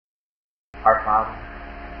Our Father,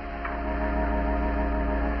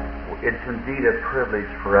 it's indeed a privilege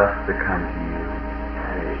for us to come to you,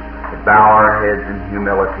 to bow our heads in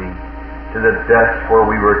humility to the dust where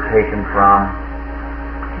we were taken from,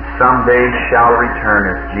 and someday shall return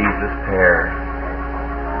if Jesus tarries.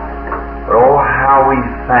 But oh, how we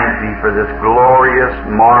thank Thee for this glorious,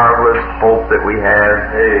 marvelous hope that we have,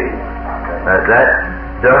 that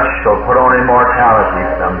dust shall put on immortality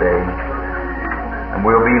someday, and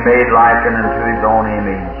we'll be made likened unto His own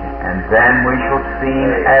image, and then we shall see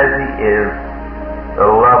Him as He is, the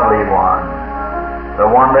lovely one, the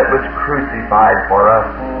one that was crucified for us,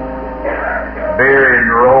 buried and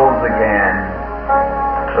rose again,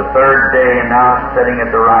 the third day, and now sitting at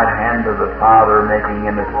the right hand of the Father, making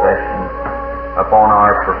intercession upon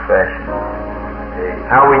our profession.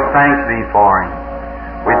 How we thank Thee for Him.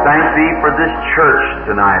 We thank Thee for this church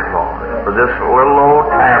tonight, Lord, for this little old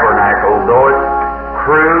tabernacle, though it's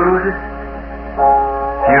crude,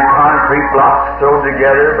 few concrete blocks thrown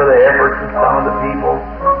together by the efforts of some of the people,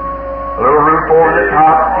 a little roof over the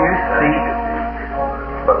top, few seats,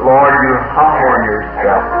 but Lord, You humble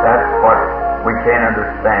Yourself. That's what we can't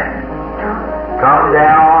understand. Come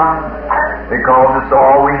down, because it's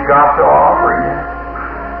all we've got to offer You.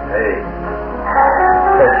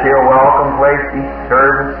 Set You a welcome place, each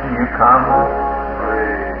service, and You come.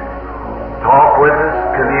 Talk with us,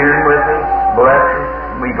 commune with us, bless us.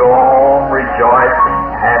 We go home rejoicing,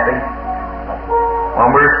 happy.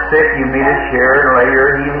 When we're sick, You meet us here and lay Your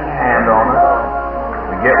healing hand on us.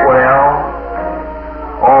 We get well.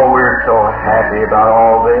 Oh, we're so happy about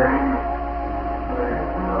all this.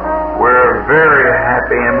 We're very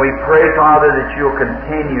happy, and we pray, Father, that You'll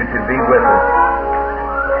continue to be with us.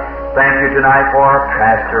 Thank You tonight for our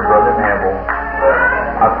pastor, Brother Neville.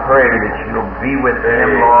 I pray that You'll be with him,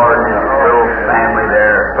 Lord, and his little family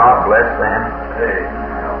there. God bless them.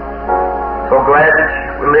 So glad that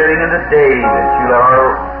we're living in the day that You let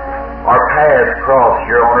our paths cross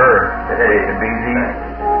here on earth, that they can be these,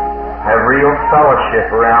 have real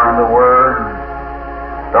fellowship around the Word,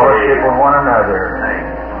 fellowship with one another.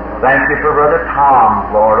 Thank You for Brother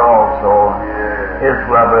Tom, Lord, also, his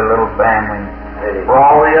lovely little family, for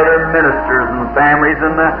all the other ministers and families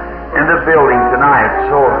in the building tonight.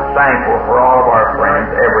 So thankful for all of our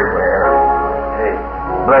friends everywhere.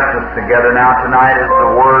 Bless us together now tonight as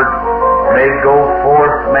the Word may go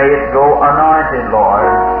forth, may it go anointed, Lord.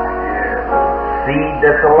 Seed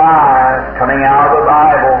that's alive, coming out of the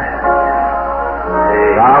Bible.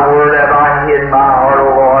 Thy Word have I hid in my heart,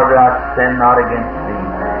 O Lord, that I sin not against Thee.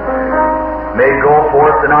 May it go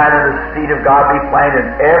forth tonight and the seed of God be planted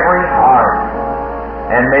in every heart,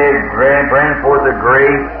 and may it bring forth a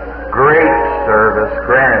great service.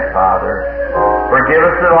 Grant it, Father. Forgive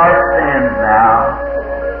us of our sins now.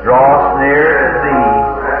 Draw us near to Thee.